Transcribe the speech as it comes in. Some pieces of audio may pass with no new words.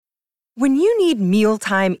When you need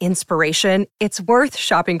mealtime inspiration, it's worth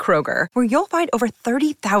shopping Kroger, where you'll find over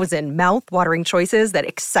 30,000 mouth-watering choices that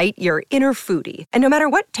excite your inner foodie. And no matter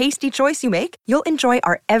what tasty choice you make, you'll enjoy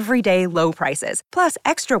our everyday low prices, plus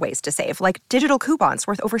extra ways to save, like digital coupons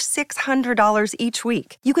worth over $600 each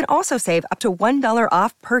week. You can also save up to $1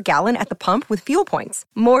 off per gallon at the pump with fuel points.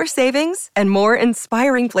 More savings and more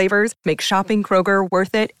inspiring flavors make shopping Kroger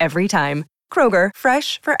worth it every time. Kroger,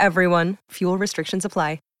 fresh for everyone. Fuel restrictions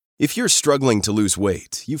apply. If you're struggling to lose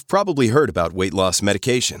weight, you've probably heard about weight loss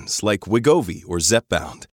medications like Wegovy or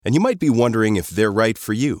Zepbound, and you might be wondering if they're right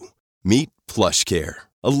for you. Meet PlushCare,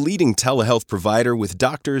 a leading telehealth provider with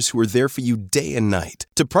doctors who are there for you day and night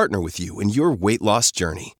to partner with you in your weight loss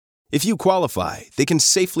journey. If you qualify, they can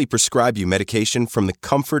safely prescribe you medication from the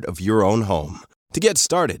comfort of your own home. To get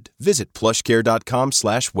started, visit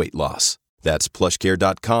plushcare.com/weightloss. That's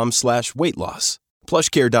plushcare.com/weightloss.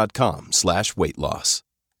 plushcare.com/weightloss.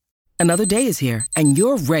 Another day is here, and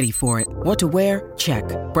you're ready for it. What to wear? Check.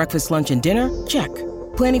 Breakfast, lunch, and dinner? Check.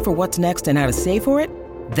 Planning for what's next and how to save for it?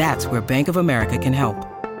 That's where Bank of America can help.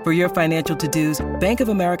 For your financial to-dos, Bank of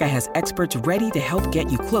America has experts ready to help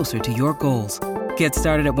get you closer to your goals. Get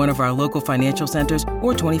started at one of our local financial centers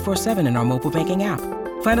or 24/7 in our mobile banking app.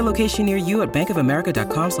 Find a location near you at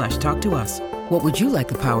bankofamerica.com/talktous. What would you like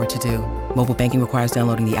the power to do? Mobile banking requires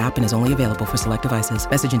downloading the app and is only available for select devices.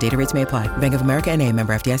 Message and data rates may apply. Bank of America N.A.,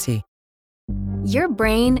 member FDIC. Your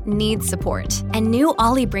brain needs support, and new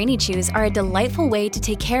Ollie Brainy Chews are a delightful way to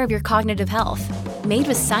take care of your cognitive health. Made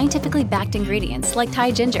with scientifically backed ingredients like Thai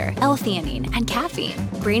ginger, L-theanine, and caffeine,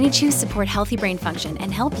 Brainy Chews support healthy brain function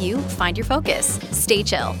and help you find your focus, stay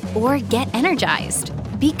chill, or get energized.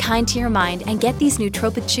 Be kind to your mind and get these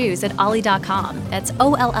nootropic chews at ollie.com. That's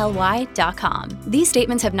OLLY.com. These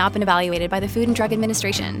statements have not been evaluated by the Food and Drug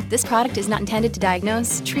Administration. This product is not intended to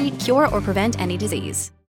diagnose, treat, cure, or prevent any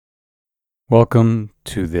disease. Welcome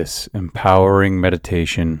to this empowering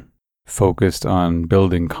meditation focused on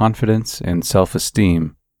building confidence and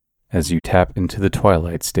self-esteem as you tap into the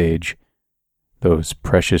twilight stage, those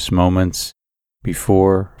precious moments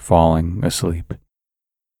before falling asleep.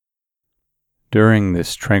 During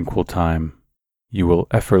this tranquil time, you will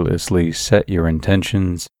effortlessly set your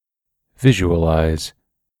intentions, visualize,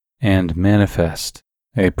 and manifest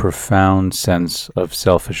a profound sense of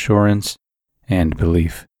self-assurance and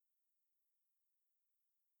belief.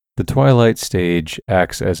 The twilight stage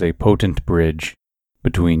acts as a potent bridge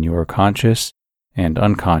between your conscious and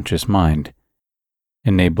unconscious mind,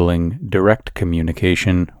 enabling direct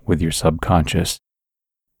communication with your subconscious.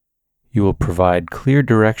 You will provide clear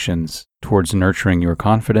directions towards nurturing your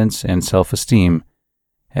confidence and self-esteem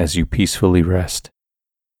as you peacefully rest.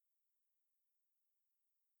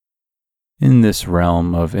 In this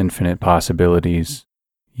realm of infinite possibilities,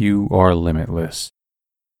 you are limitless.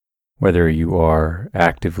 Whether you are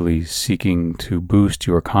actively seeking to boost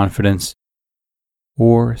your confidence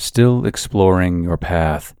or still exploring your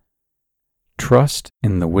path, trust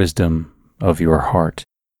in the wisdom of your heart.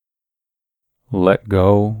 Let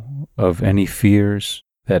go of any fears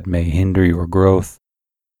that may hinder your growth,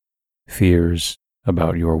 fears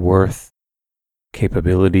about your worth,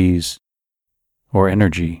 capabilities, or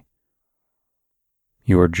energy.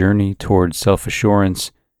 Your journey towards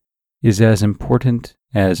self-assurance is as important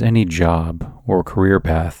as any job or career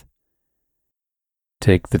path.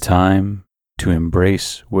 Take the time to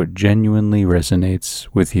embrace what genuinely resonates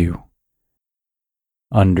with you.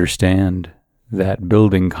 Understand that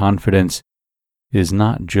building confidence is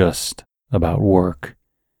not just about work.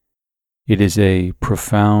 It is a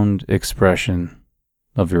profound expression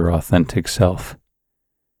of your authentic self.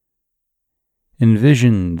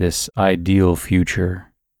 Envision this ideal future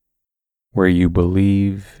where you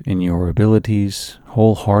believe in your abilities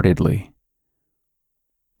wholeheartedly.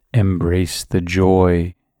 Embrace the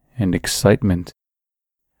joy and excitement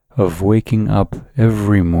of waking up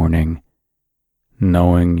every morning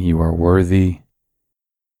knowing you are worthy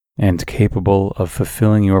and capable of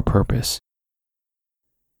fulfilling your purpose.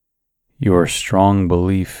 Your strong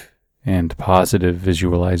belief and positive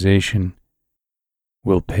visualization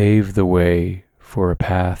will pave the way for a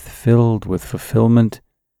path filled with fulfillment,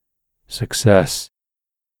 success,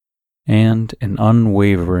 and an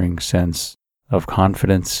unwavering sense of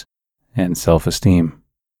confidence and self-esteem.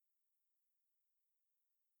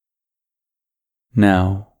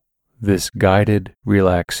 Now, this guided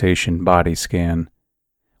relaxation body scan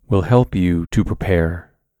will help you to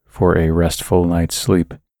prepare for a restful night's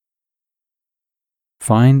sleep.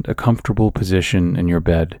 Find a comfortable position in your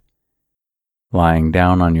bed, lying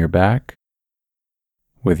down on your back,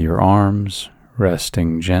 with your arms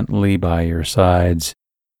resting gently by your sides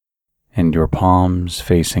and your palms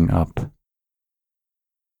facing up.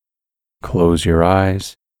 Close your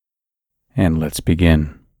eyes and let's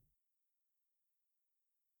begin.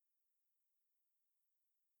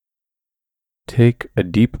 Take a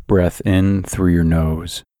deep breath in through your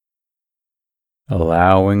nose,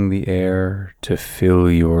 allowing the air to fill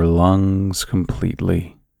your lungs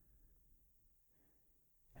completely.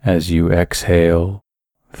 As you exhale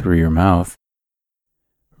through your mouth,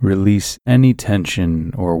 release any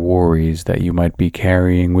tension or worries that you might be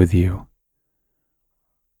carrying with you.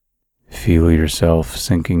 Feel yourself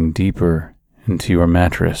sinking deeper into your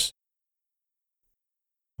mattress,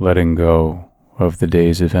 letting go of the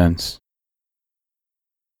day's events.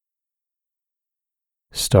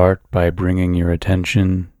 Start by bringing your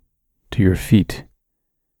attention to your feet.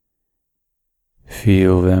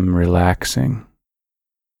 Feel them relaxing,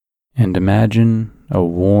 and imagine a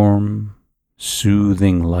warm,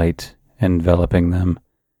 soothing light enveloping them,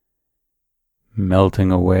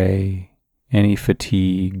 melting away any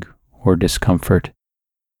fatigue or discomfort.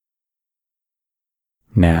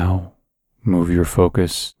 Now, move your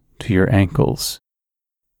focus to your ankles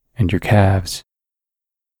and your calves.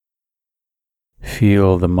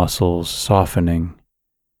 Feel the muscles softening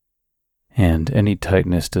and any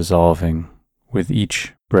tightness dissolving with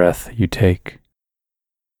each breath you take.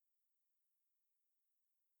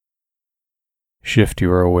 Shift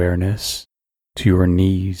your awareness to your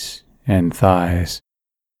knees and thighs.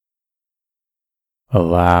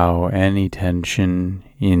 Allow any tension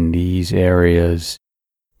in these areas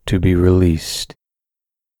to be released,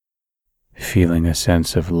 feeling a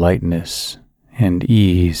sense of lightness and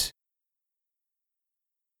ease.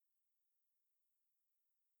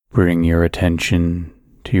 Bring your attention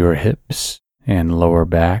to your hips and lower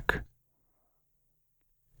back.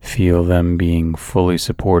 Feel them being fully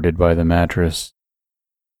supported by the mattress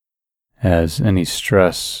as any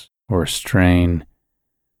stress or strain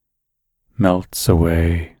melts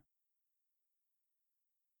away.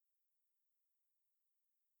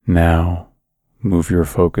 Now, move your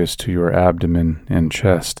focus to your abdomen and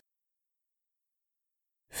chest.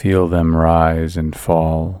 Feel them rise and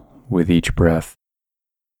fall with each breath,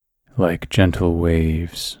 like gentle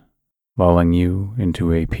waves, lulling you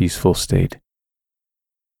into a peaceful state.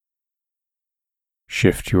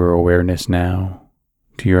 Shift your awareness now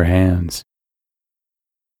to your hands.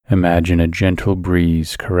 Imagine a gentle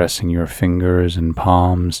breeze caressing your fingers and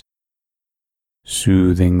palms,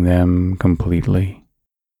 soothing them completely.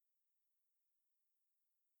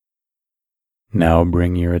 Now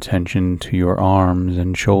bring your attention to your arms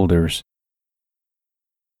and shoulders.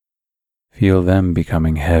 Feel them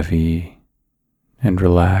becoming heavy and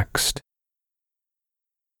relaxed,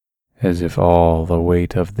 as if all the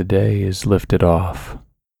weight of the day is lifted off.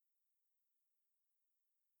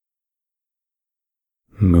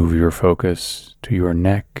 Move your focus to your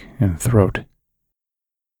neck and throat.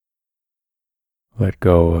 Let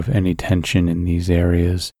go of any tension in these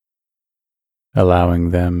areas,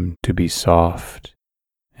 allowing them to be soft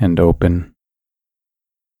and open.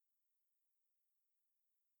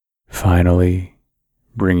 Finally,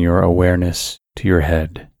 bring your awareness to your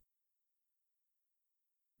head.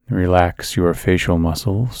 Relax your facial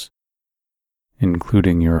muscles,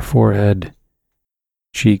 including your forehead,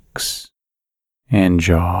 cheeks, and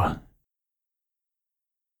jaw.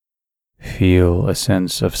 Feel a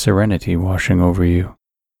sense of serenity washing over you.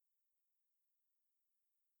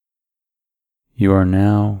 You are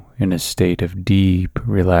now in a state of deep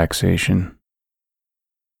relaxation,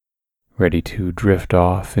 ready to drift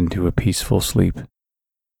off into a peaceful sleep.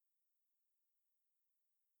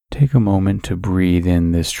 Take a moment to breathe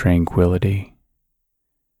in this tranquility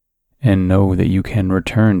and know that you can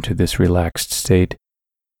return to this relaxed state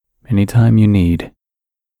anytime you need.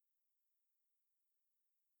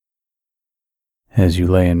 As you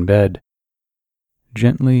lay in bed,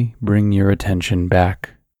 gently bring your attention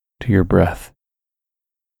back to your breath.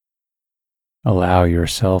 Allow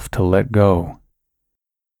yourself to let go,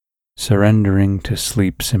 surrendering to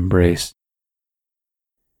sleep's embrace.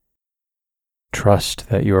 Trust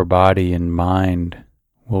that your body and mind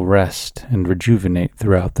will rest and rejuvenate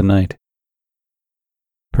throughout the night,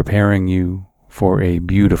 preparing you for a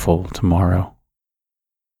beautiful tomorrow.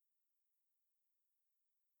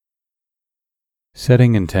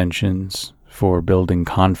 Setting intentions for building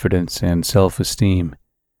confidence and self-esteem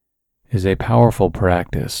is a powerful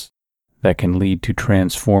practice that can lead to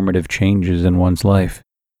transformative changes in one's life.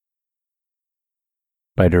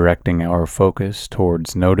 By directing our focus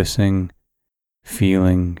towards noticing,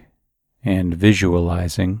 feeling, and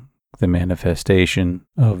visualizing the manifestation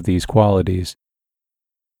of these qualities,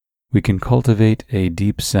 we can cultivate a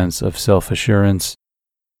deep sense of self-assurance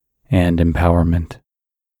and empowerment.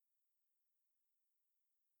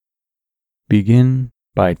 Begin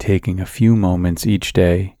by taking a few moments each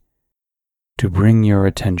day to bring your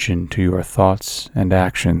attention to your thoughts and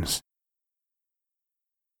actions.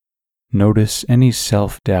 Notice any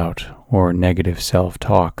self-doubt or negative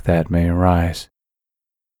self-talk that may arise.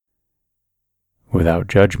 Without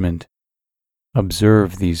judgment,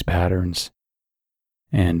 observe these patterns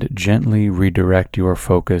and gently redirect your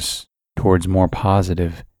focus towards more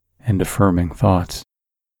positive and affirming thoughts.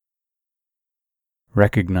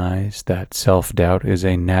 Recognize that self-doubt is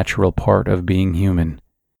a natural part of being human,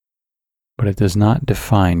 but it does not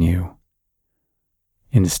define you.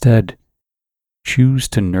 Instead, choose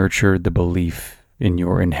to nurture the belief in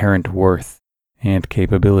your inherent worth and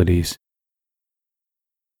capabilities.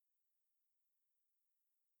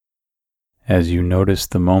 As you notice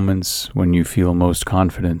the moments when you feel most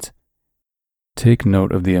confident, take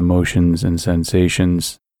note of the emotions and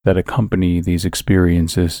sensations that accompany these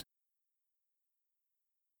experiences.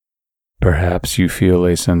 Perhaps you feel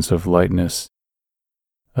a sense of lightness,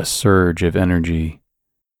 a surge of energy,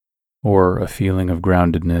 or a feeling of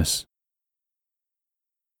groundedness.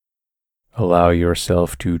 Allow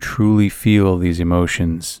yourself to truly feel these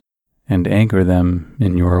emotions and anchor them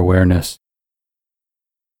in your awareness.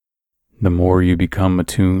 The more you become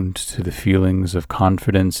attuned to the feelings of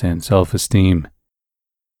confidence and self-esteem,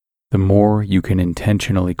 the more you can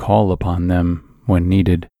intentionally call upon them when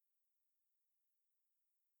needed.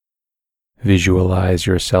 Visualize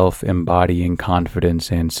yourself embodying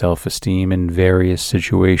confidence and self-esteem in various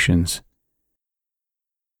situations.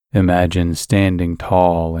 Imagine standing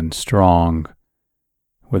tall and strong,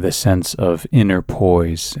 with a sense of inner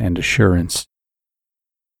poise and assurance.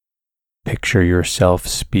 Picture yourself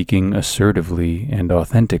speaking assertively and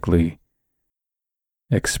authentically,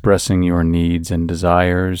 expressing your needs and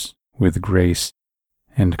desires with grace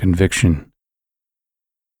and conviction.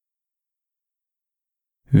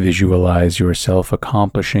 Visualize yourself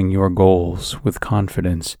accomplishing your goals with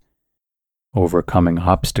confidence, overcoming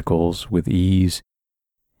obstacles with ease,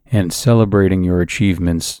 and celebrating your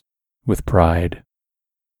achievements with pride.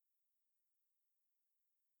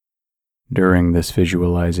 During this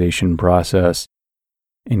visualization process,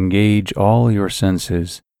 engage all your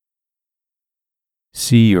senses.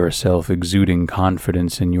 See yourself exuding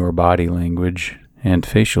confidence in your body language and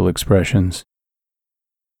facial expressions.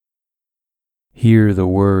 Hear the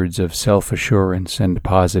words of self-assurance and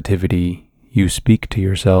positivity you speak to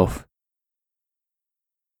yourself.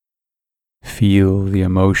 Feel the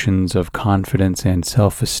emotions of confidence and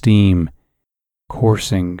self-esteem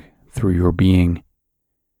coursing through your being.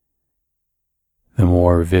 The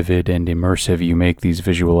more vivid and immersive you make these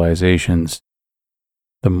visualizations,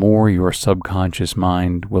 the more your subconscious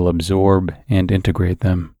mind will absorb and integrate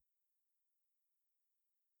them.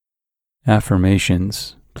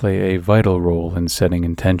 Affirmations play a vital role in setting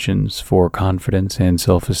intentions for confidence and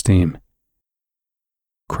self-esteem.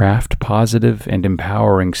 Craft positive and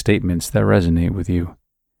empowering statements that resonate with you.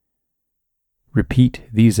 Repeat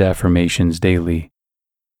these affirmations daily,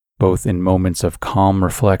 both in moments of calm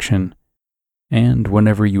reflection and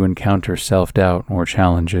whenever you encounter self-doubt or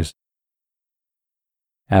challenges.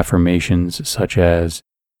 Affirmations such as,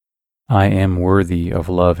 "I am worthy of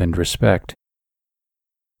love and respect,"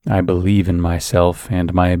 "I believe in myself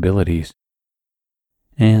and my abilities,"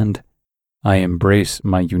 and "I embrace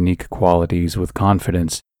my unique qualities with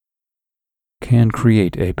confidence," can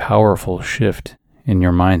create a powerful shift in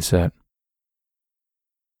your mindset.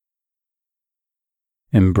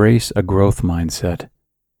 Embrace a growth mindset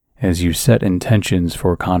as you set intentions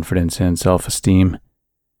for confidence and self-esteem.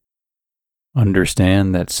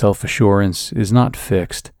 Understand that self-assurance is not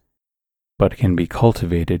fixed, but can be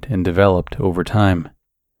cultivated and developed over time.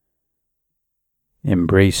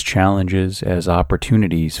 Embrace challenges as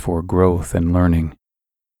opportunities for growth and learning.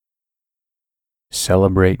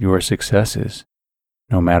 Celebrate your successes,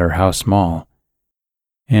 no matter how small,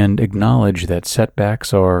 and acknowledge that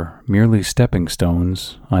setbacks are merely stepping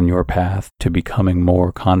stones on your path to becoming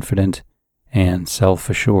more confident and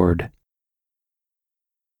self-assured.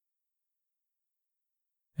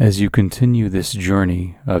 As you continue this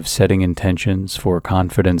journey of setting intentions for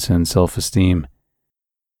confidence and self-esteem,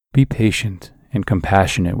 be patient and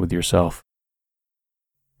compassionate with yourself.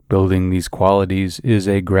 Building these qualities is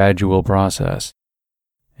a gradual process,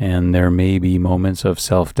 and there may be moments of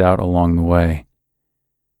self-doubt along the way.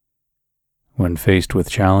 When faced with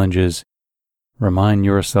challenges, remind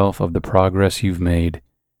yourself of the progress you've made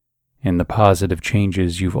and the positive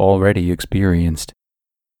changes you've already experienced.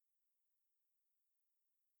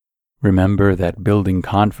 Remember that building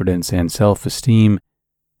confidence and self-esteem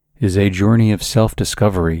is a journey of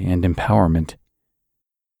self-discovery and empowerment.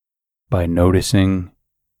 By noticing,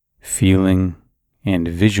 feeling, and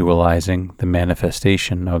visualizing the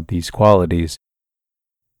manifestation of these qualities,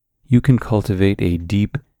 you can cultivate a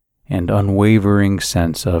deep and unwavering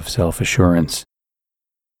sense of self-assurance.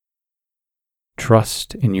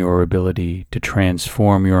 Trust in your ability to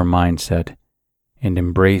transform your mindset and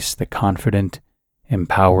embrace the confident,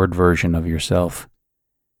 empowered version of yourself.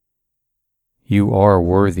 You are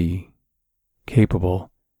worthy, capable,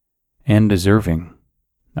 and deserving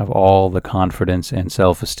of all the confidence and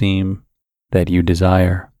self-esteem that you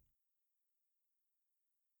desire.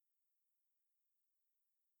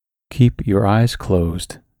 Keep your eyes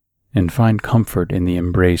closed and find comfort in the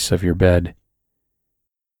embrace of your bed.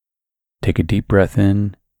 Take a deep breath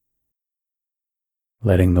in,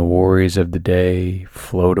 letting the worries of the day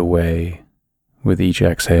float away with each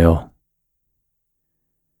exhale.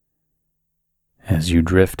 As you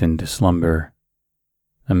drift into slumber,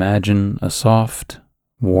 imagine a soft,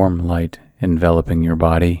 warm light enveloping your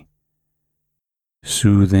body,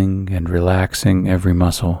 soothing and relaxing every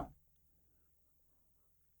muscle.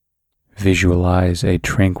 Visualize a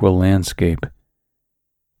tranquil landscape,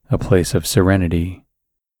 a place of serenity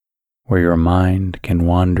where your mind can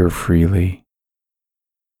wander freely.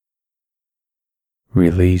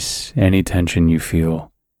 Release any tension you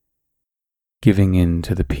feel, giving in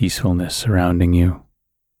to the peacefulness surrounding you.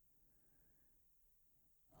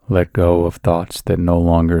 Let go of thoughts that no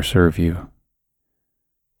longer serve you,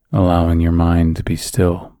 allowing your mind to be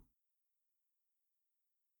still.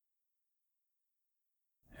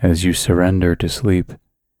 As you surrender to sleep,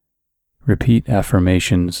 repeat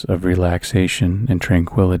affirmations of relaxation and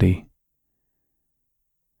tranquility.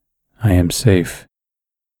 I am safe.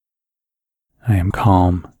 I am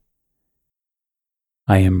calm.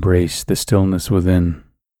 I embrace the stillness within.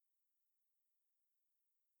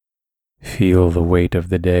 Feel the weight of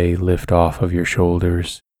the day lift off of your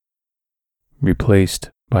shoulders, replaced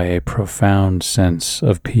by a profound sense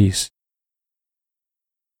of peace.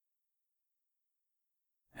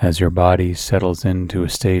 As your body settles into a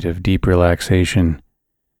state of deep relaxation,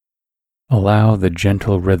 allow the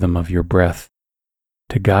gentle rhythm of your breath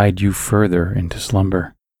to guide you further into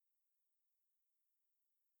slumber.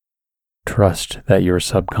 Trust that your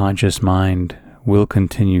subconscious mind will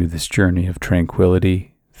continue this journey of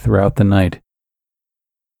tranquility throughout the night,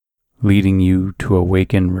 leading you to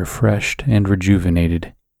awaken refreshed and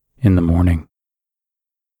rejuvenated in the morning.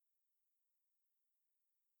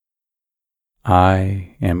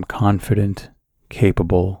 I am confident,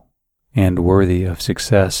 capable, and worthy of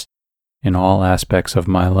success in all aspects of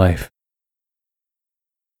my life.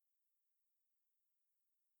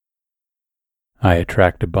 I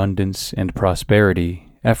attract abundance and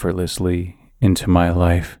prosperity effortlessly into my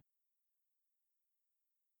life.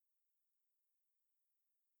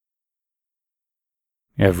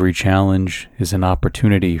 Every challenge is an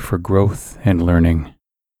opportunity for growth and learning.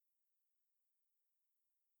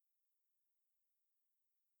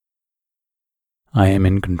 I am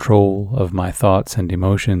in control of my thoughts and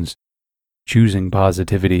emotions, choosing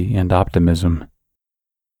positivity and optimism.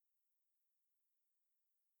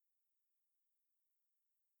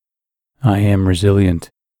 I am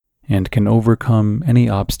resilient and can overcome any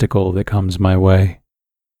obstacle that comes my way.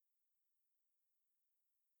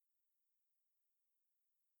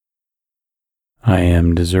 I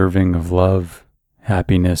am deserving of love,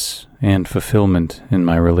 happiness, and fulfillment in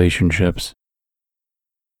my relationships.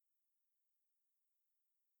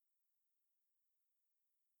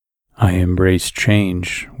 I embrace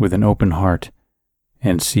change with an open heart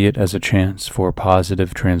and see it as a chance for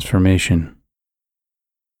positive transformation.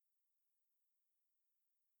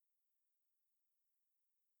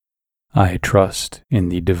 I trust in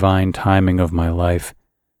the divine timing of my life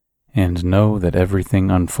and know that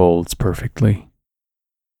everything unfolds perfectly.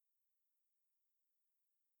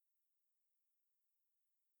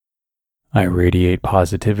 I radiate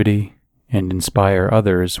positivity and inspire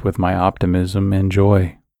others with my optimism and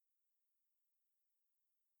joy.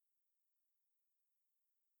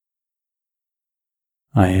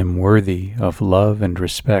 I am worthy of love and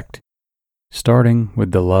respect, starting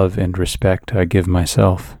with the love and respect I give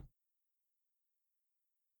myself.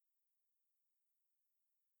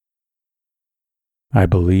 I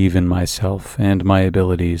believe in myself and my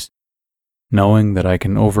abilities, knowing that I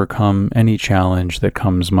can overcome any challenge that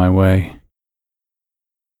comes my way.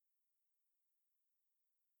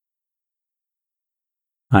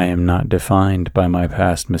 I am not defined by my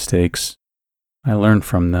past mistakes. I learn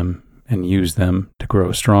from them and use them to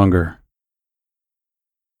grow stronger.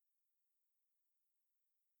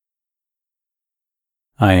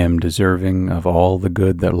 I am deserving of all the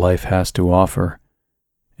good that life has to offer,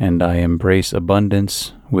 and I embrace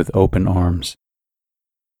abundance with open arms.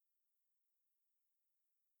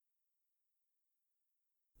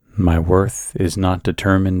 My worth is not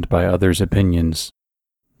determined by others' opinions.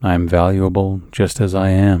 I am valuable just as I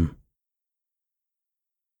am.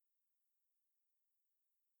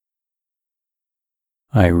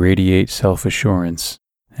 I radiate self-assurance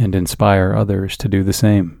and inspire others to do the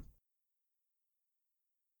same.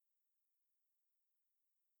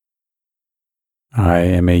 I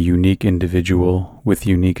am a unique individual with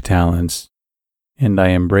unique talents, and I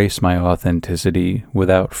embrace my authenticity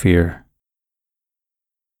without fear.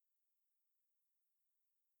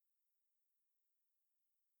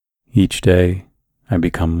 Each day, I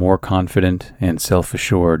become more confident and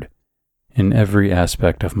self-assured in every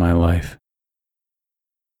aspect of my life.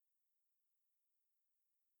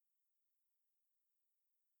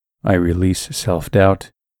 I release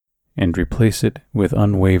self-doubt and replace it with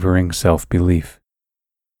unwavering self-belief.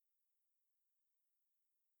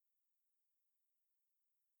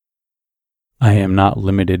 I am not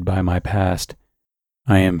limited by my past.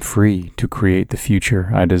 I am free to create the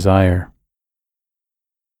future I desire.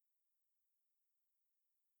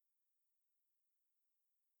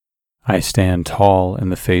 I stand tall in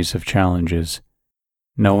the face of challenges,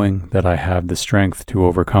 knowing that I have the strength to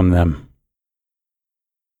overcome them.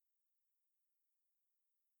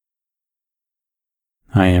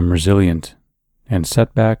 I am resilient, and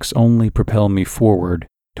setbacks only propel me forward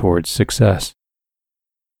towards success.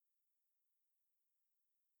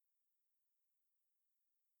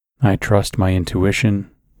 I trust my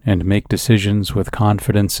intuition and make decisions with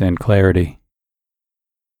confidence and clarity.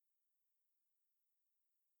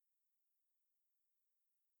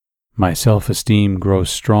 My self-esteem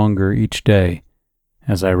grows stronger each day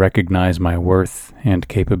as I recognize my worth and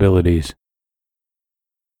capabilities.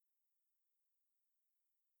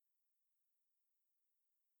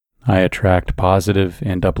 I attract positive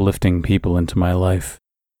and uplifting people into my life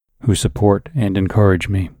who support and encourage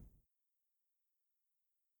me.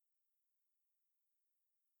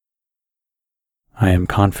 I am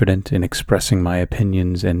confident in expressing my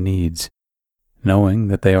opinions and needs, knowing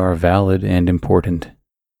that they are valid and important.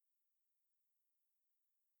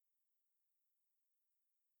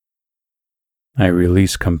 I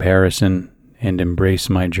release comparison and embrace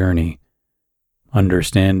my journey,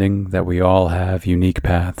 understanding that we all have unique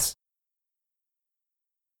paths.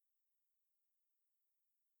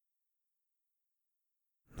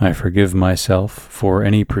 I forgive myself for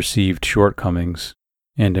any perceived shortcomings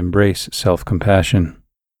and embrace self-compassion.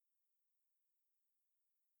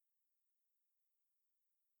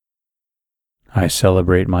 I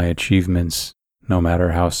celebrate my achievements, no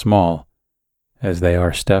matter how small, as they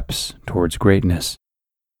are steps towards greatness.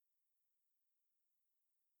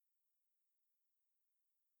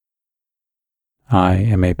 I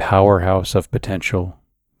am a powerhouse of potential,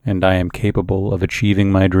 and I am capable of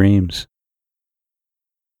achieving my dreams.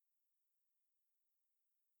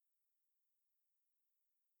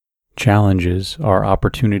 Challenges are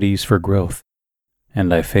opportunities for growth,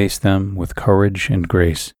 and I face them with courage and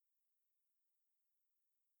grace.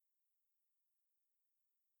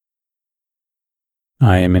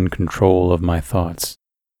 I am in control of my thoughts,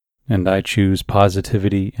 and I choose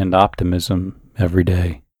positivity and optimism every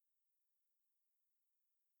day.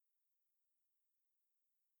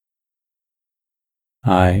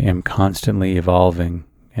 I am constantly evolving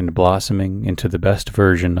and blossoming into the best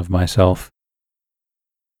version of myself.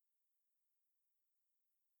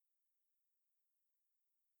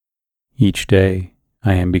 Each day,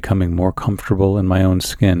 I am becoming more comfortable in my own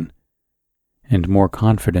skin and more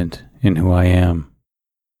confident in who I am.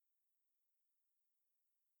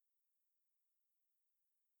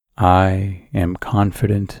 I am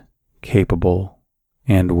confident, capable,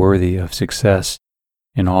 and worthy of success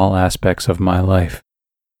in all aspects of my life.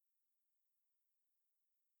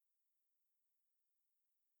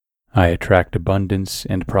 I attract abundance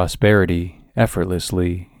and prosperity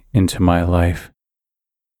effortlessly into my life.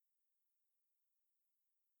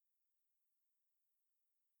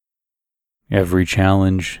 Every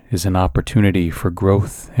challenge is an opportunity for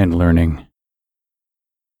growth and learning.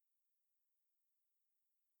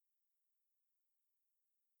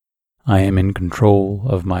 I am in control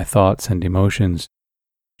of my thoughts and emotions,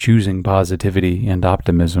 choosing positivity and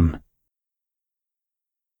optimism.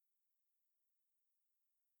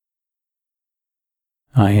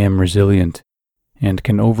 I am resilient and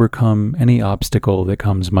can overcome any obstacle that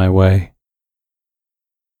comes my way.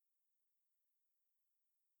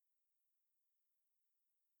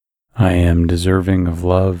 I am deserving of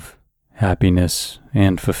love, happiness,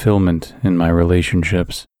 and fulfillment in my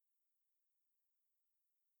relationships.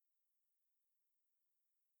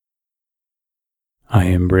 I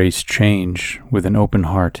embrace change with an open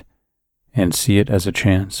heart and see it as a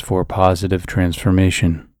chance for positive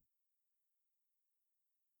transformation.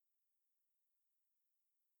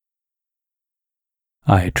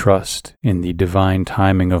 I trust in the divine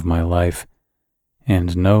timing of my life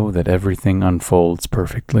and know that everything unfolds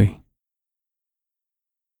perfectly.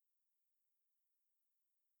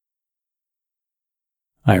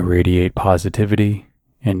 I radiate positivity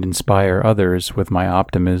and inspire others with my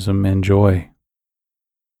optimism and joy.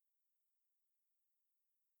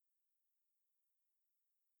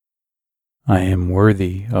 I am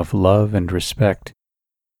worthy of love and respect,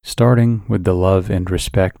 starting with the love and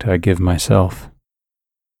respect I give myself.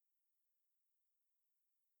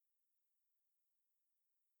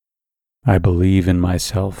 I believe in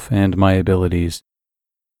myself and my abilities,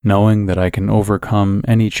 knowing that I can overcome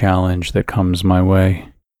any challenge that comes my way.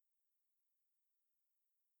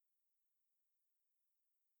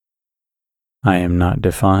 I am not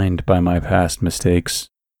defined by my past mistakes.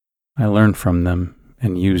 I learn from them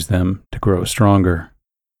and use them to grow stronger.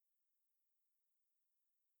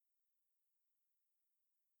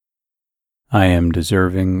 I am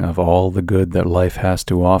deserving of all the good that life has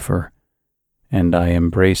to offer, and I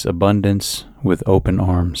embrace abundance with open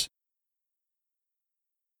arms.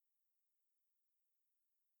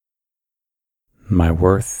 My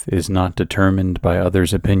worth is not determined by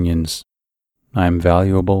others' opinions. I am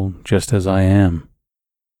valuable just as I am.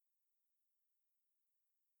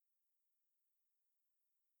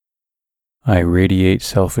 I radiate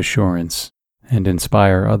self-assurance and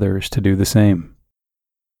inspire others to do the same.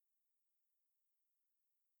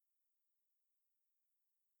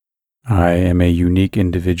 I am a unique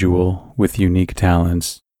individual with unique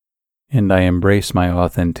talents, and I embrace my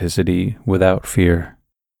authenticity without fear.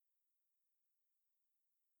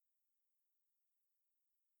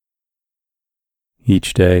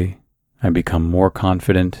 Each day, I become more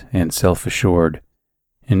confident and self-assured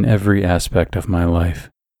in every aspect of my life.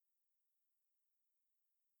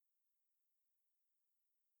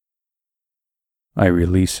 I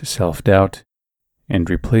release self-doubt and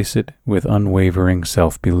replace it with unwavering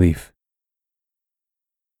self-belief.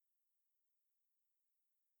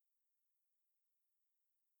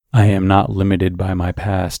 I am not limited by my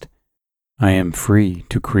past. I am free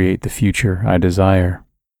to create the future I desire.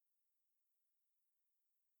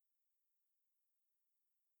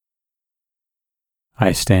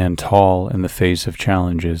 I stand tall in the face of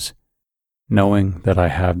challenges, knowing that I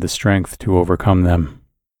have the strength to overcome them.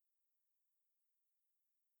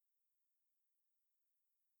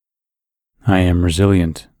 I am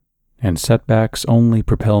resilient, and setbacks only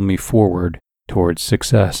propel me forward towards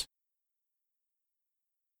success.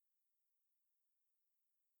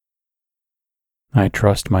 I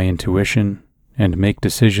trust my intuition and make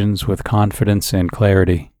decisions with confidence and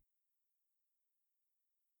clarity.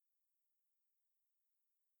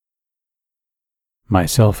 My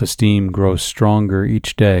self-esteem grows stronger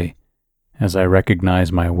each day as I recognize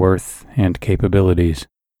my worth and capabilities.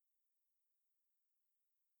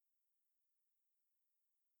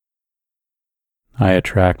 I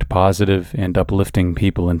attract positive and uplifting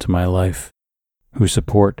people into my life who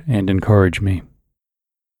support and encourage me.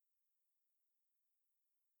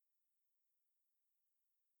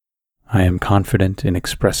 I am confident in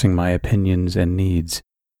expressing my opinions and needs,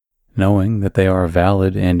 knowing that they are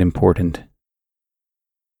valid and important.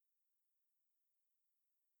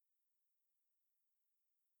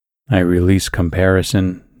 I release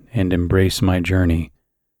comparison and embrace my journey,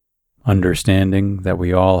 understanding that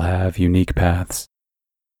we all have unique paths.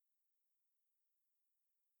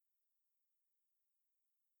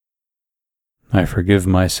 I forgive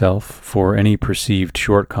myself for any perceived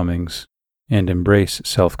shortcomings and embrace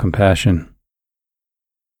self-compassion.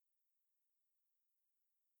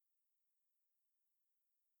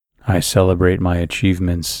 I celebrate my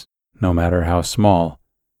achievements, no matter how small,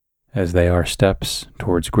 as they are steps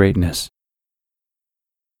towards greatness.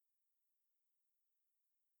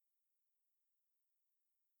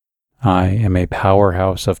 I am a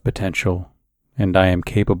powerhouse of potential, and I am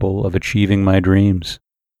capable of achieving my dreams.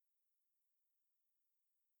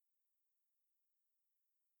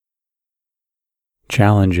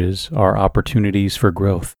 Challenges are opportunities for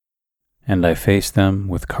growth, and I face them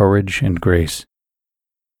with courage and grace.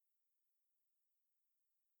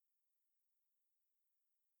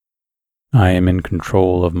 I am in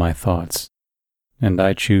control of my thoughts, and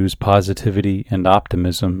I choose positivity and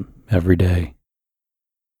optimism every day.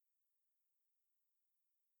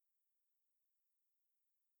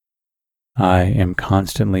 I am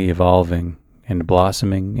constantly evolving and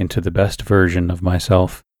blossoming into the best version of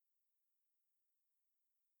myself.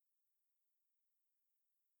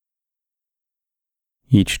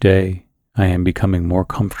 Each day, I am becoming more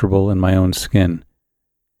comfortable in my own skin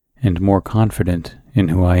and more confident in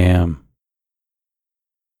who I am.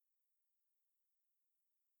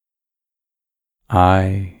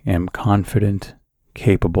 I am confident,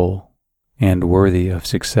 capable, and worthy of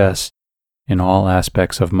success in all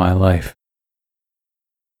aspects of my life.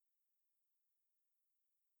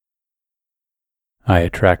 I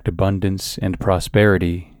attract abundance and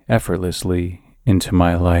prosperity effortlessly into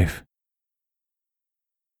my life.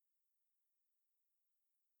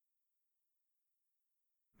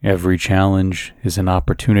 Every challenge is an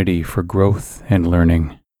opportunity for growth and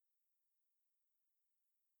learning.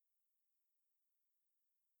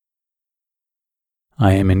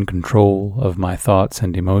 I am in control of my thoughts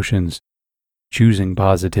and emotions, choosing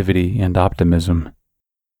positivity and optimism.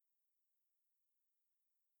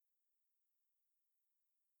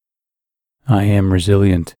 I am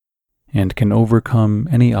resilient and can overcome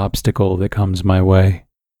any obstacle that comes my way.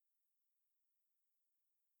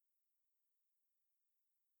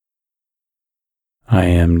 I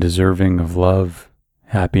am deserving of love,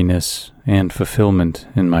 happiness, and fulfillment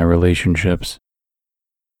in my relationships.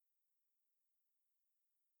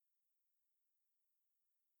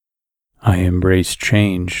 I embrace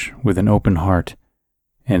change with an open heart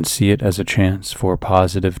and see it as a chance for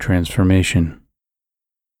positive transformation.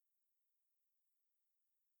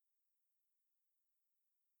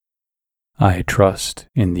 I trust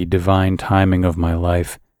in the divine timing of my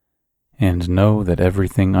life and know that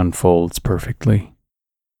everything unfolds perfectly.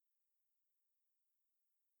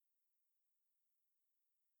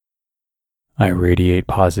 I radiate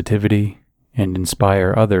positivity and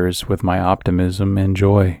inspire others with my optimism and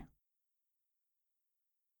joy.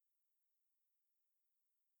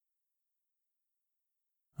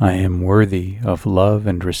 I am worthy of love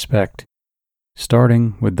and respect,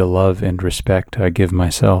 starting with the love and respect I give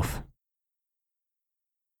myself.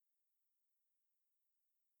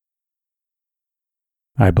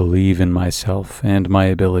 I believe in myself and my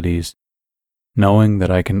abilities, knowing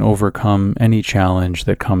that I can overcome any challenge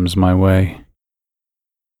that comes my way.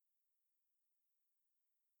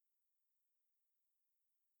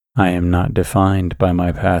 I am not defined by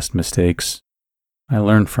my past mistakes. I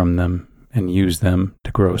learn from them and use them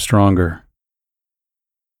to grow stronger.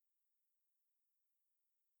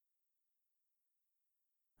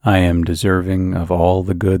 I am deserving of all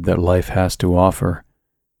the good that life has to offer,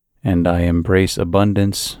 and I embrace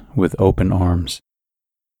abundance with open arms.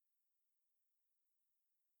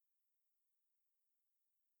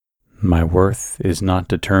 My worth is not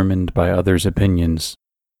determined by others' opinions.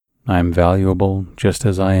 I am valuable just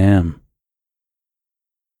as I am.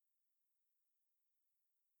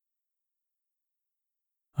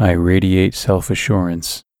 I radiate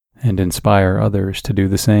self-assurance and inspire others to do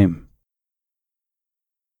the same.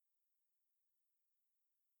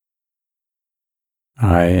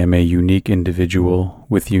 I am a unique individual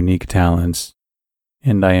with unique talents,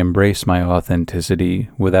 and I embrace my authenticity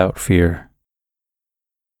without fear.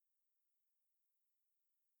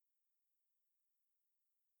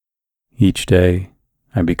 Each day,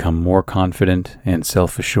 I become more confident and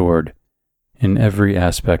self-assured in every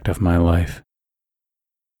aspect of my life.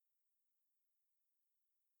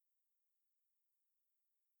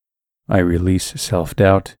 I release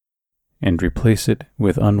self-doubt and replace it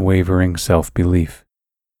with unwavering self-belief.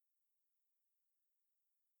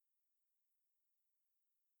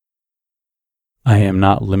 I am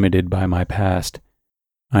not limited by my past.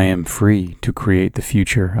 I am free to create the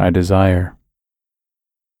future I desire.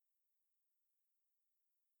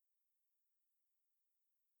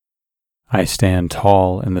 I stand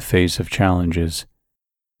tall in the face of challenges,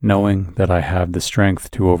 knowing that I have the strength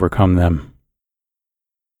to overcome them.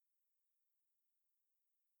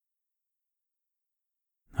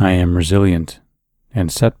 I am resilient,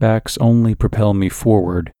 and setbacks only propel me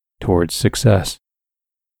forward towards success.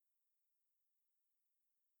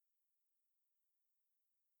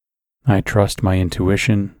 I trust my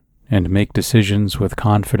intuition and make decisions with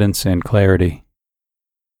confidence and clarity.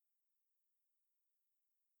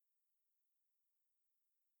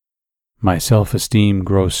 My self-esteem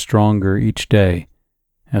grows stronger each day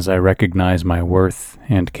as I recognize my worth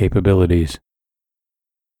and capabilities.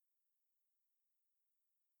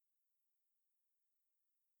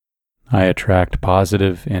 I attract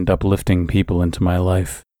positive and uplifting people into my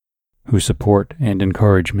life who support and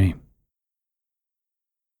encourage me.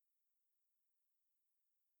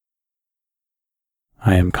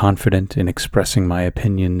 I am confident in expressing my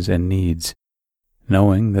opinions and needs,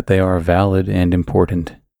 knowing that they are valid and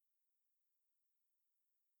important.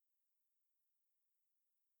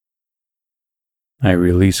 I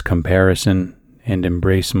release comparison and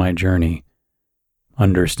embrace my journey,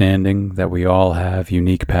 understanding that we all have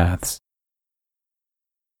unique paths.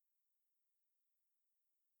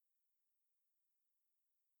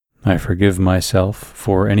 I forgive myself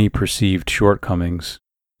for any perceived shortcomings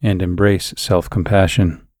and embrace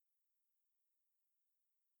self-compassion.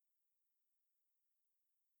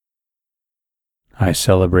 I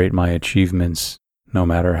celebrate my achievements, no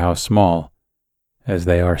matter how small, as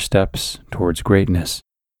they are steps towards greatness.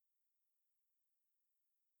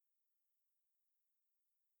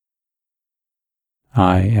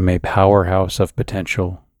 I am a powerhouse of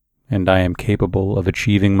potential, and I am capable of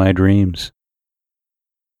achieving my dreams.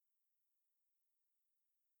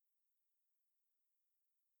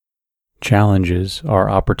 Challenges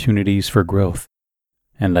are opportunities for growth,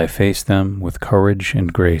 and I face them with courage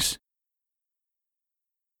and grace.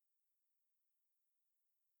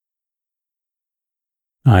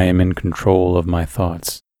 I am in control of my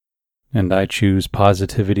thoughts, and I choose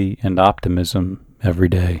positivity and optimism every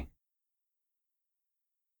day.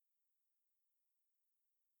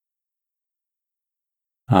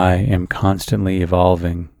 I am constantly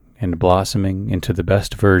evolving and blossoming into the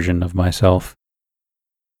best version of myself.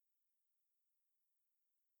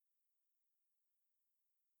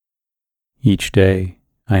 Each day,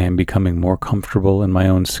 I am becoming more comfortable in my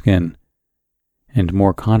own skin and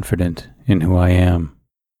more confident in who I am.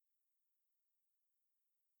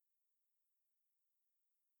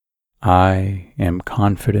 I am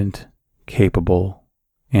confident, capable,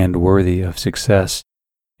 and worthy of success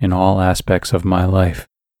in all aspects of my life.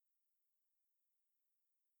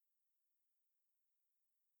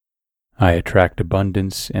 I attract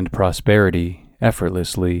abundance and prosperity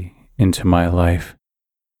effortlessly into my life.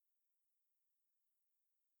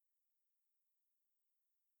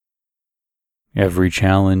 Every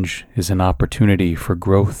challenge is an opportunity for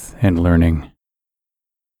growth and learning.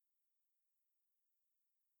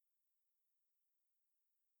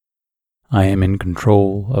 I am in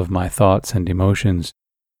control of my thoughts and emotions,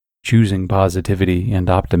 choosing positivity and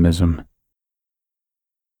optimism.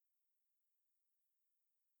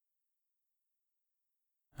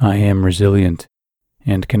 I am resilient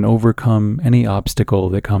and can overcome any obstacle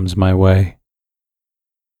that comes my way.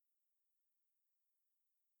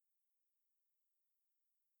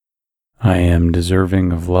 I am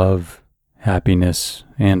deserving of love, happiness,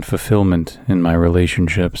 and fulfillment in my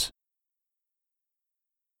relationships.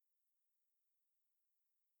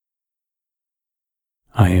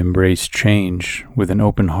 I embrace change with an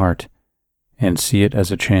open heart and see it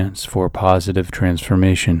as a chance for positive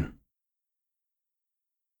transformation.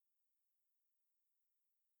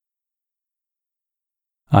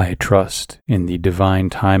 I trust in the divine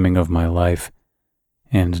timing of my life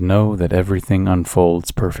and know that everything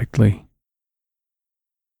unfolds perfectly.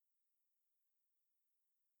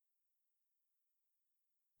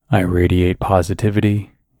 I radiate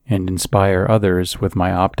positivity and inspire others with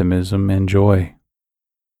my optimism and joy.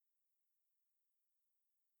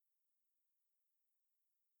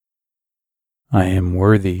 I am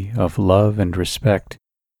worthy of love and respect,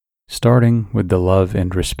 starting with the love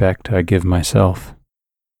and respect I give myself.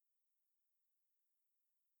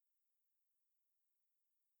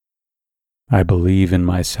 I believe in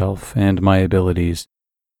myself and my abilities,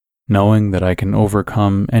 knowing that I can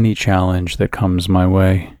overcome any challenge that comes my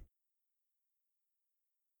way.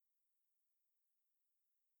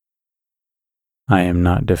 I am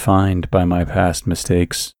not defined by my past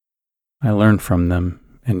mistakes. I learn from them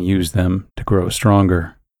and use them to grow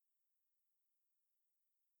stronger.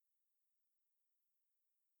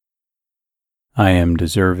 I am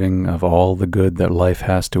deserving of all the good that life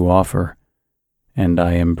has to offer, and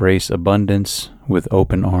I embrace abundance with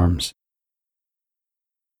open arms.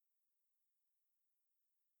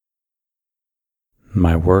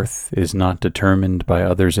 My worth is not determined by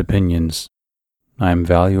others' opinions. I am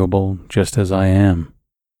valuable just as I am.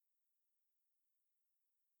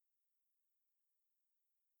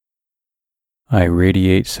 I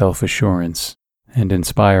radiate self-assurance and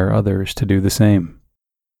inspire others to do the same.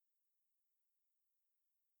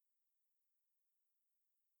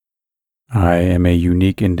 I am a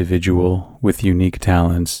unique individual with unique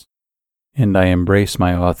talents, and I embrace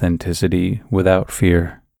my authenticity without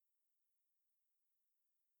fear.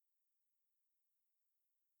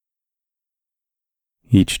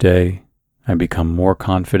 Each day, I become more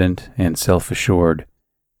confident and self-assured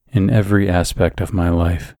in every aspect of my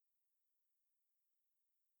life.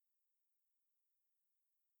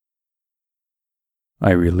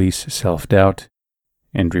 I release self-doubt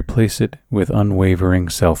and replace it with unwavering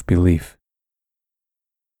self-belief.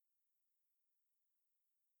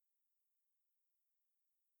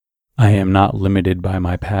 I am not limited by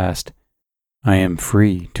my past. I am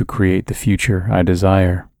free to create the future I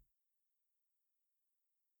desire.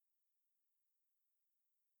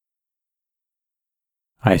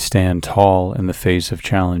 I stand tall in the face of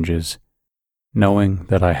challenges, knowing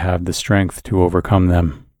that I have the strength to overcome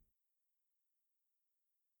them.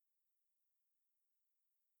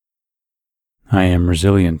 I am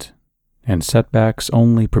resilient, and setbacks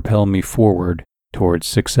only propel me forward towards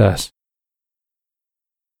success.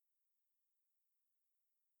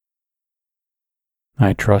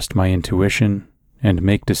 I trust my intuition and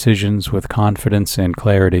make decisions with confidence and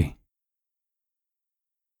clarity.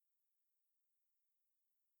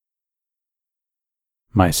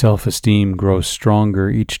 My self-esteem grows stronger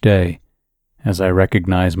each day as I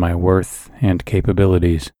recognize my worth and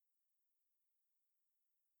capabilities.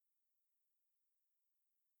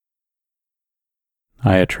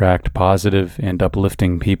 I attract positive and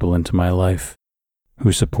uplifting people into my life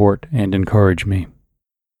who support and encourage me.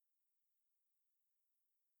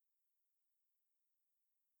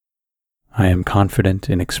 I am confident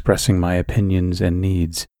in expressing my opinions and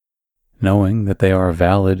needs, knowing that they are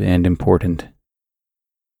valid and important.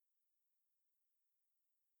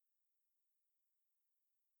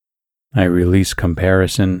 I release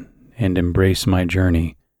comparison and embrace my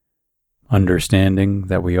journey, understanding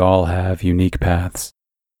that we all have unique paths.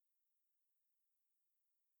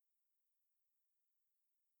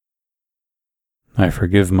 I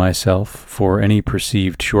forgive myself for any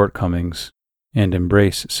perceived shortcomings and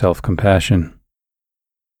embrace self-compassion.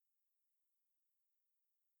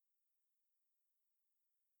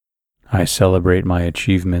 I celebrate my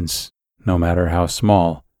achievements, no matter how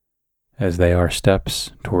small, as they are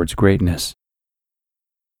steps towards greatness.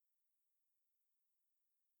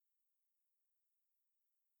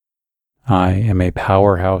 I am a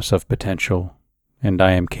powerhouse of potential, and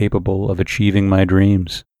I am capable of achieving my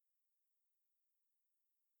dreams.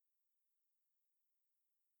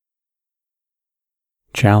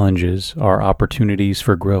 Challenges are opportunities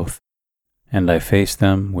for growth, and I face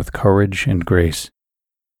them with courage and grace.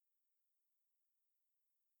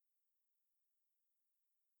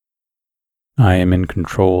 I am in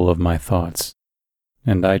control of my thoughts,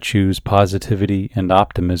 and I choose positivity and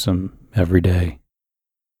optimism every day.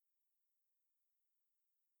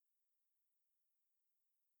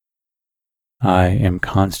 I am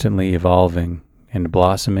constantly evolving and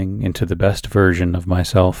blossoming into the best version of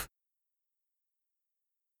myself.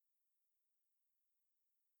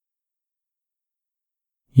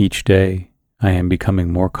 Each day, I am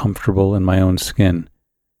becoming more comfortable in my own skin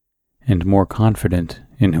and more confident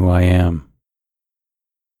in who I am.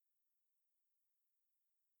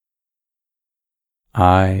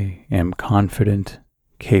 I am confident,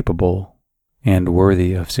 capable, and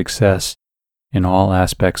worthy of success in all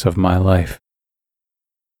aspects of my life.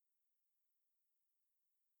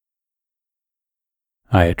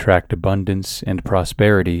 I attract abundance and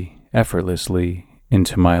prosperity effortlessly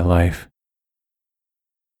into my life.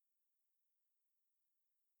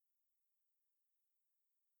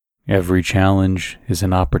 Every challenge is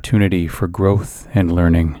an opportunity for growth and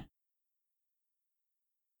learning.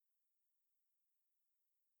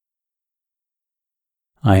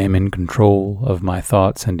 I am in control of my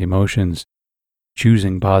thoughts and emotions,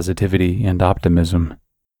 choosing positivity and optimism.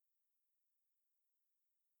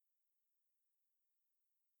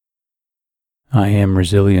 I am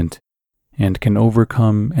resilient and can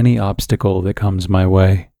overcome any obstacle that comes my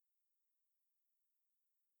way.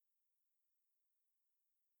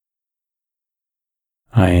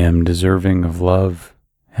 I am deserving of love,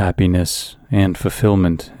 happiness, and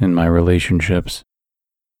fulfillment in my relationships.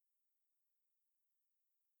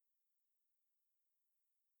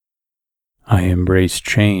 I embrace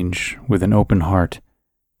change with an open heart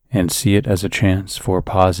and see it as a chance for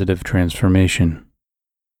positive transformation.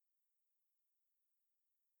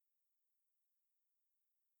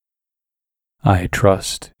 I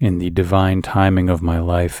trust in the divine timing of my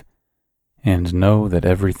life and know that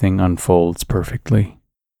everything unfolds perfectly.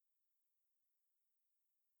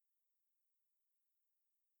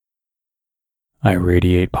 I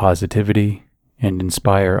radiate positivity and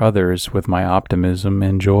inspire others with my optimism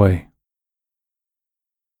and joy.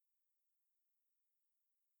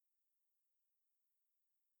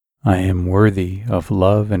 I am worthy of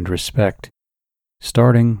love and respect,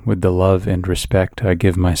 starting with the love and respect I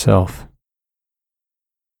give myself.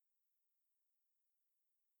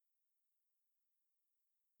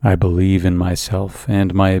 I believe in myself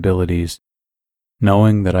and my abilities,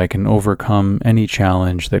 knowing that I can overcome any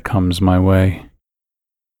challenge that comes my way.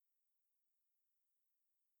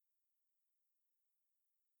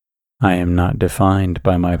 I am not defined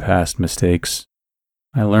by my past mistakes.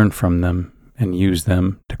 I learn from them and use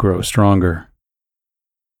them to grow stronger.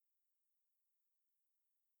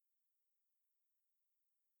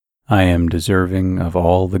 I am deserving of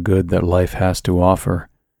all the good that life has to offer,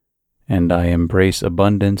 and I embrace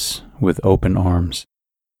abundance with open arms.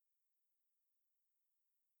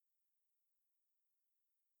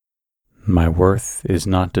 My worth is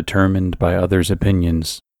not determined by others'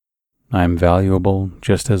 opinions. I am valuable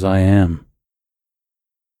just as I am.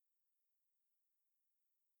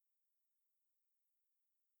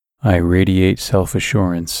 I radiate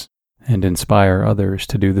self-assurance and inspire others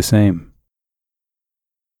to do the same.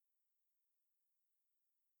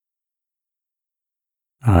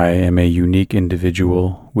 I am a unique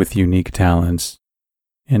individual with unique talents,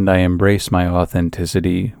 and I embrace my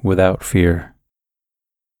authenticity without fear.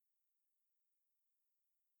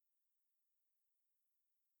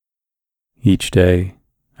 Each day,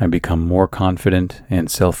 I become more confident and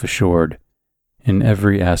self-assured in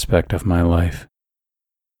every aspect of my life.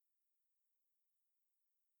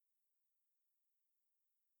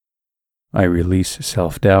 I release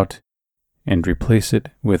self-doubt and replace it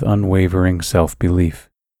with unwavering self-belief.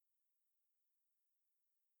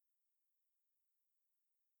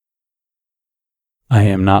 I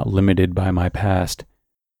am not limited by my past.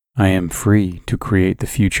 I am free to create the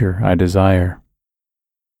future I desire.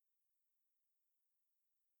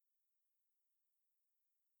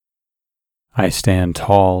 I stand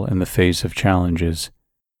tall in the face of challenges,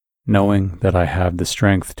 knowing that I have the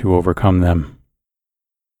strength to overcome them.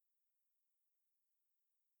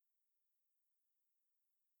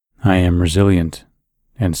 I am resilient,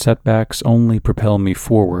 and setbacks only propel me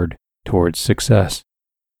forward towards success.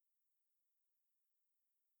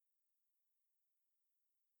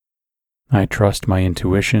 I trust my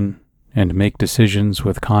intuition and make decisions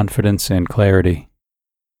with confidence and clarity.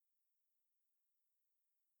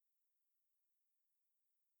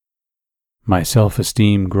 My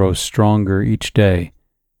self-esteem grows stronger each day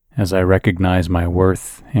as I recognize my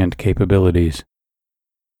worth and capabilities.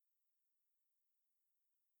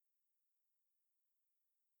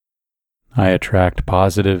 I attract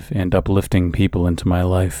positive and uplifting people into my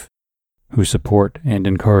life who support and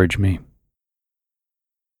encourage me.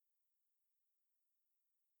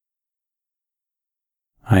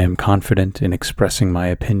 I am confident in expressing my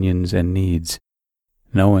opinions and needs,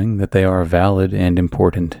 knowing that they are valid and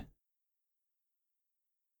important.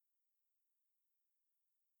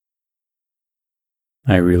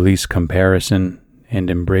 I release comparison and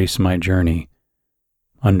embrace my journey,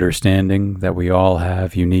 understanding that we all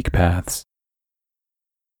have unique paths.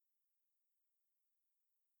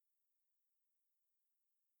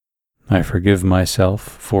 I forgive myself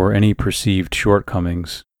for any perceived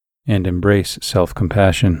shortcomings and embrace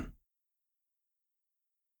self-compassion.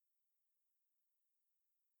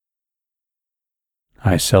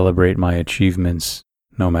 I celebrate my achievements,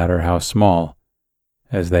 no matter how small,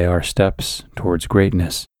 as they are steps towards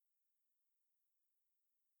greatness.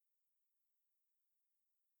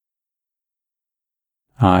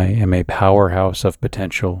 I am a powerhouse of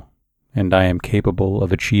potential, and I am capable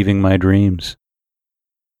of achieving my dreams.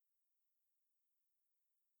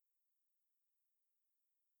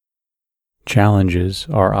 Challenges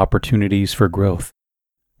are opportunities for growth,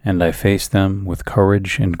 and I face them with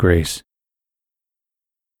courage and grace.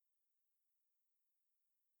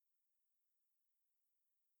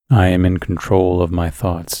 I am in control of my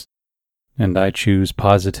thoughts, and I choose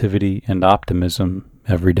positivity and optimism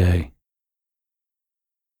every day.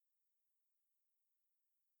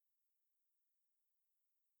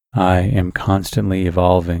 I am constantly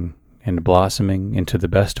evolving and blossoming into the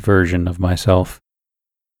best version of myself.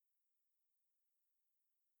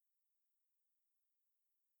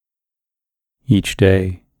 Each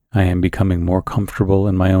day, I am becoming more comfortable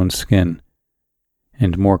in my own skin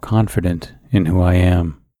and more confident in who I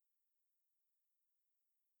am.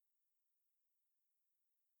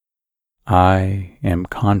 I am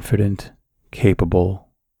confident, capable,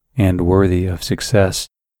 and worthy of success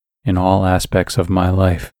in all aspects of my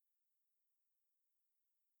life.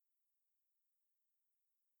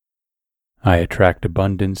 I attract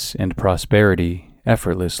abundance and prosperity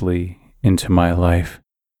effortlessly into my life.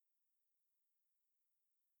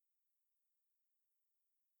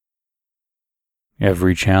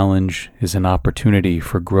 Every challenge is an opportunity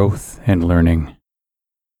for growth and learning.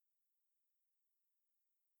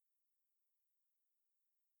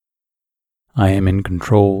 I am in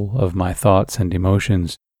control of my thoughts and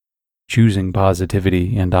emotions, choosing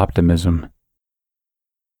positivity and optimism.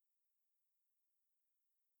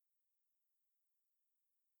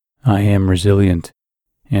 I am resilient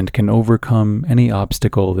and can overcome any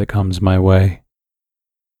obstacle that comes my way.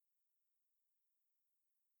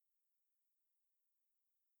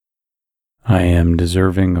 I am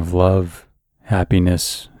deserving of love,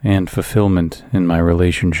 happiness, and fulfillment in my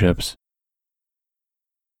relationships.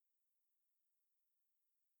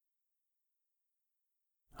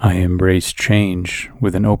 I embrace change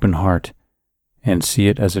with an open heart and see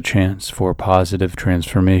it as a chance for positive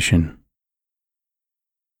transformation.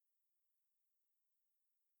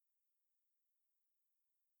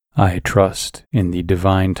 I trust in the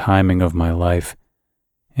divine timing of my life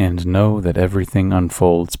and know that everything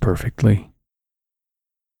unfolds perfectly.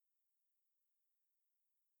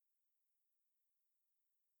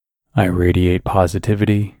 I radiate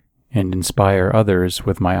positivity and inspire others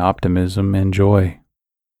with my optimism and joy.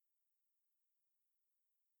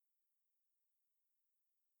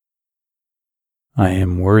 I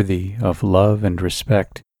am worthy of love and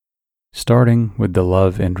respect, starting with the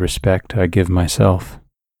love and respect I give myself.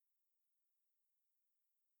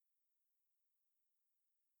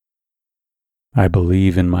 I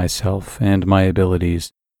believe in myself and my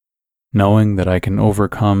abilities, knowing that I can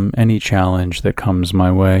overcome any challenge that comes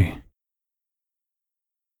my way.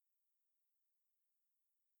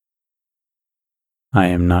 I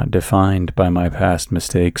am not defined by my past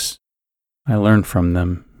mistakes. I learn from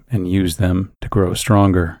them and use them to grow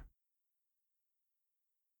stronger.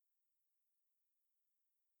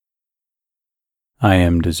 I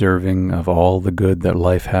am deserving of all the good that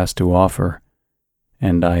life has to offer,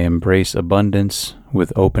 and I embrace abundance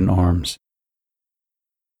with open arms.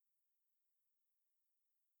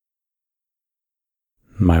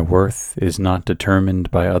 My worth is not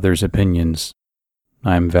determined by others' opinions.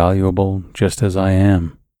 I am valuable just as I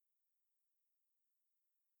am.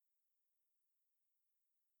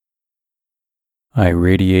 I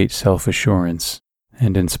radiate self-assurance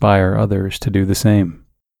and inspire others to do the same.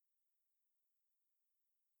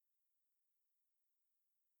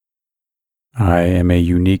 I am a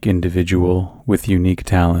unique individual with unique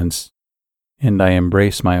talents, and I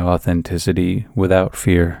embrace my authenticity without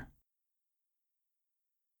fear.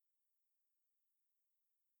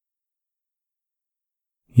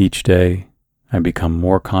 Each day, I become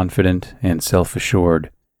more confident and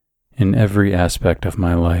self-assured in every aspect of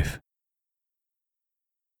my life.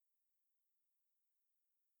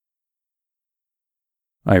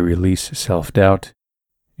 I release self-doubt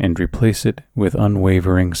and replace it with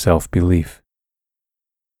unwavering self-belief.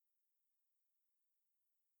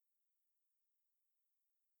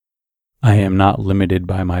 I am not limited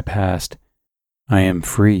by my past. I am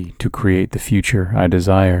free to create the future I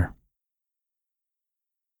desire.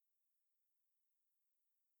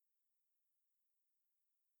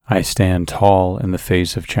 I stand tall in the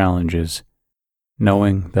face of challenges,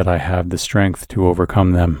 knowing that I have the strength to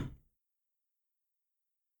overcome them.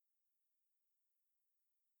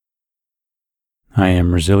 I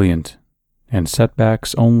am resilient, and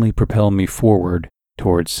setbacks only propel me forward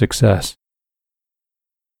towards success.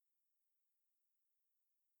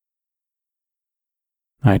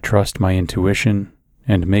 I trust my intuition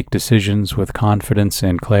and make decisions with confidence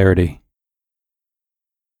and clarity.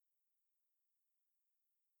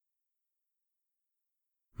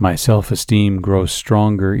 My self-esteem grows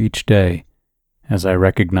stronger each day as I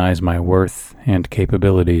recognize my worth and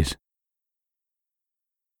capabilities.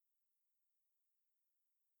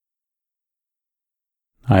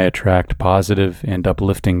 I attract positive and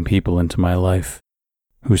uplifting people into my life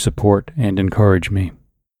who support and encourage me.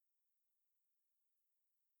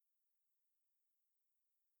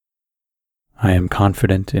 I am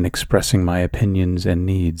confident in expressing my opinions and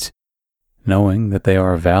needs, knowing that they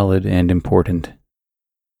are valid and important.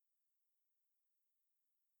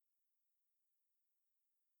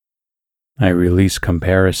 I release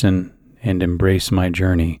comparison and embrace my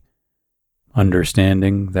journey,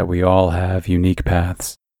 understanding that we all have unique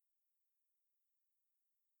paths.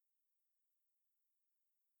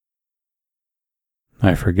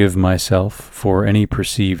 I forgive myself for any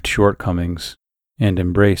perceived shortcomings and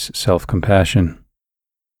embrace self-compassion.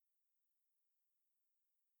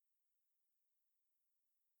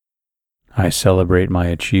 I celebrate my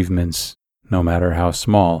achievements, no matter how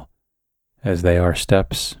small, as they are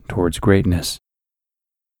steps towards greatness.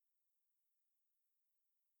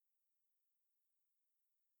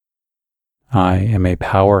 I am a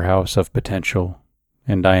powerhouse of potential,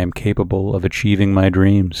 and I am capable of achieving my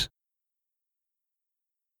dreams.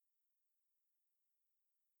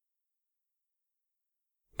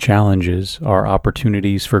 Challenges are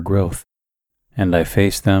opportunities for growth, and I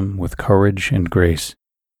face them with courage and grace.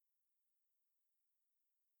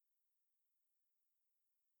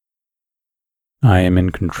 I am in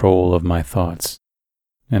control of my thoughts,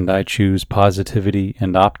 and I choose positivity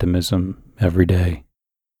and optimism every day.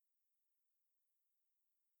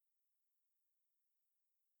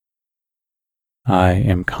 I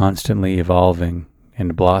am constantly evolving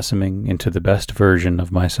and blossoming into the best version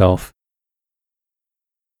of myself.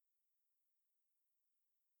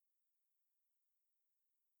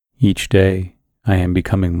 Each day, I am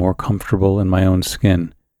becoming more comfortable in my own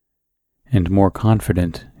skin and more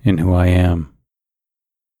confident in who I am.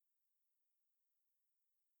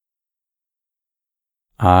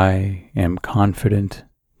 I am confident,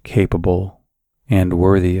 capable, and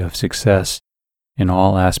worthy of success in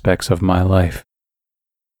all aspects of my life.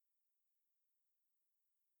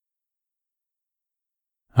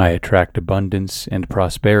 I attract abundance and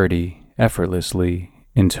prosperity effortlessly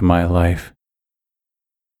into my life.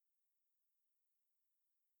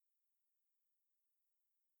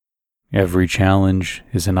 Every challenge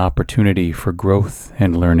is an opportunity for growth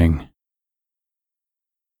and learning.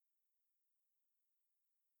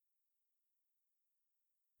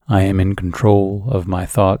 I am in control of my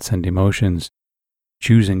thoughts and emotions,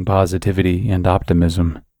 choosing positivity and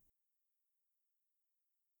optimism.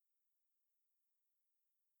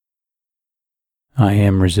 I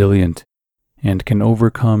am resilient and can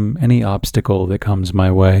overcome any obstacle that comes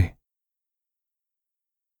my way.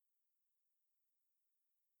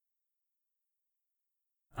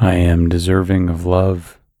 I am deserving of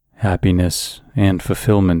love, happiness, and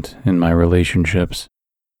fulfillment in my relationships.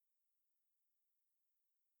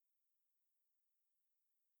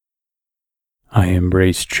 I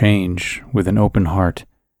embrace change with an open heart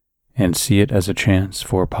and see it as a chance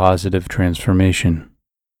for positive transformation.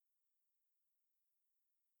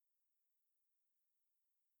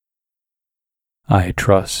 I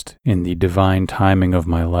trust in the divine timing of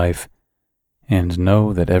my life and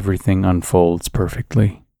know that everything unfolds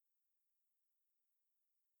perfectly.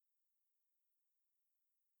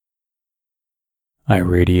 I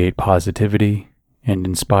radiate positivity and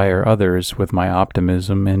inspire others with my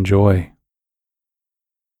optimism and joy.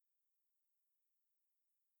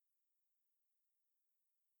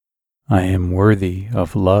 I am worthy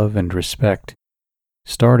of love and respect,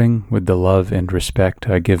 starting with the love and respect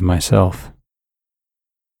I give myself.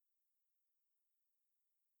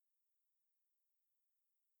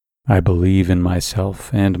 I believe in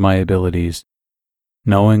myself and my abilities,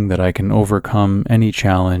 knowing that I can overcome any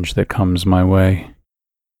challenge that comes my way.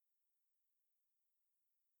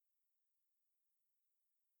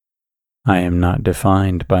 I am not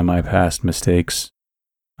defined by my past mistakes.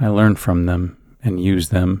 I learn from them and use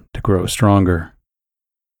them to grow stronger.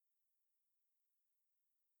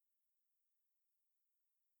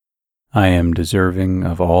 I am deserving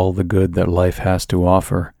of all the good that life has to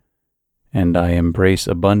offer, and I embrace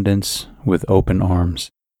abundance with open arms.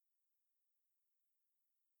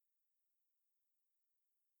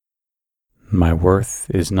 My worth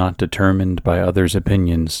is not determined by others'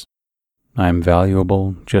 opinions. I am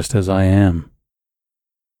valuable just as I am.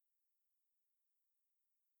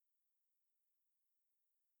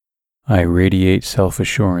 I radiate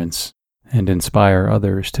self-assurance and inspire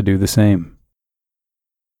others to do the same.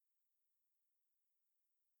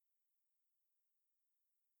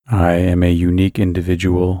 I am a unique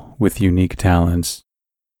individual with unique talents,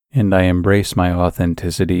 and I embrace my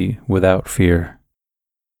authenticity without fear.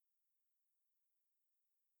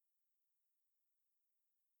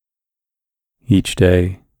 Each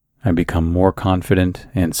day, I become more confident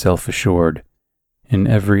and self-assured in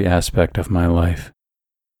every aspect of my life.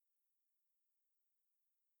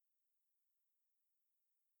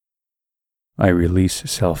 I release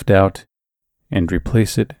self-doubt and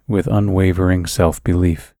replace it with unwavering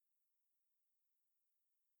self-belief.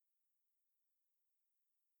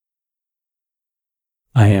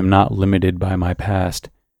 I am not limited by my past.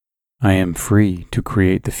 I am free to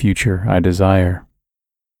create the future I desire.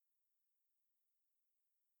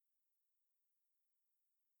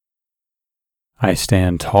 I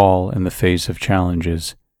stand tall in the face of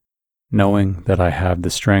challenges, knowing that I have the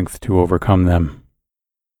strength to overcome them.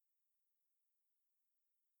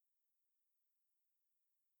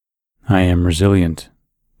 I am resilient,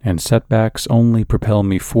 and setbacks only propel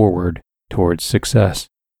me forward towards success.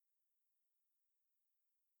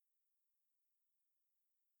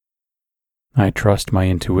 I trust my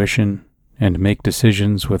intuition and make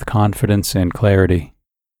decisions with confidence and clarity.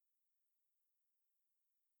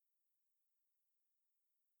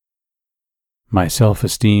 My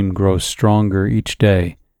self-esteem grows stronger each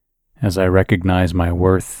day as I recognize my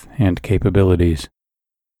worth and capabilities.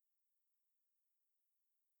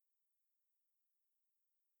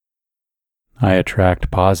 I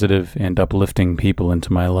attract positive and uplifting people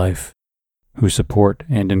into my life who support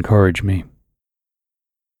and encourage me.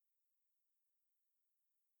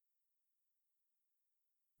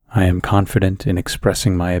 I am confident in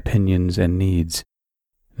expressing my opinions and needs,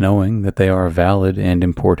 knowing that they are valid and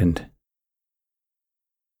important.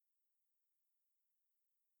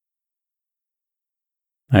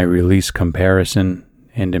 I release comparison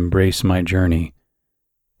and embrace my journey,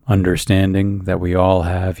 understanding that we all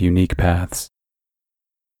have unique paths.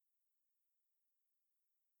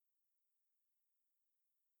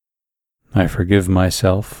 I forgive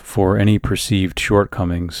myself for any perceived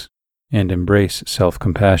shortcomings and embrace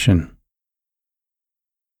self-compassion.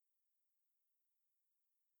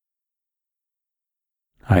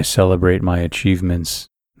 I celebrate my achievements,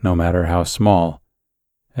 no matter how small,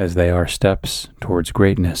 as they are steps towards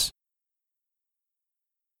greatness.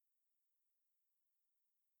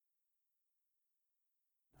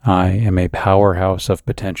 I am a powerhouse of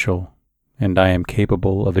potential, and I am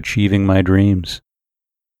capable of achieving my dreams.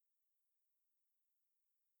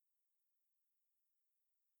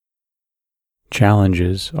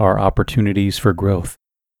 Challenges are opportunities for growth,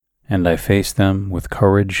 and I face them with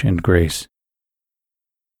courage and grace.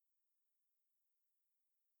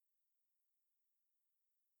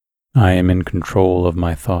 I am in control of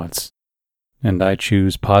my thoughts, and I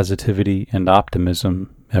choose positivity and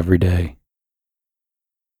optimism every day.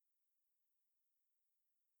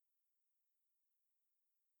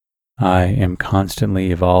 I am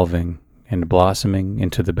constantly evolving and blossoming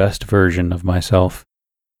into the best version of myself.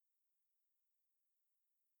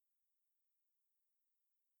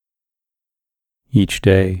 Each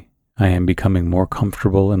day, I am becoming more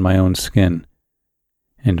comfortable in my own skin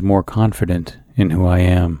and more confident in who I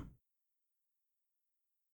am.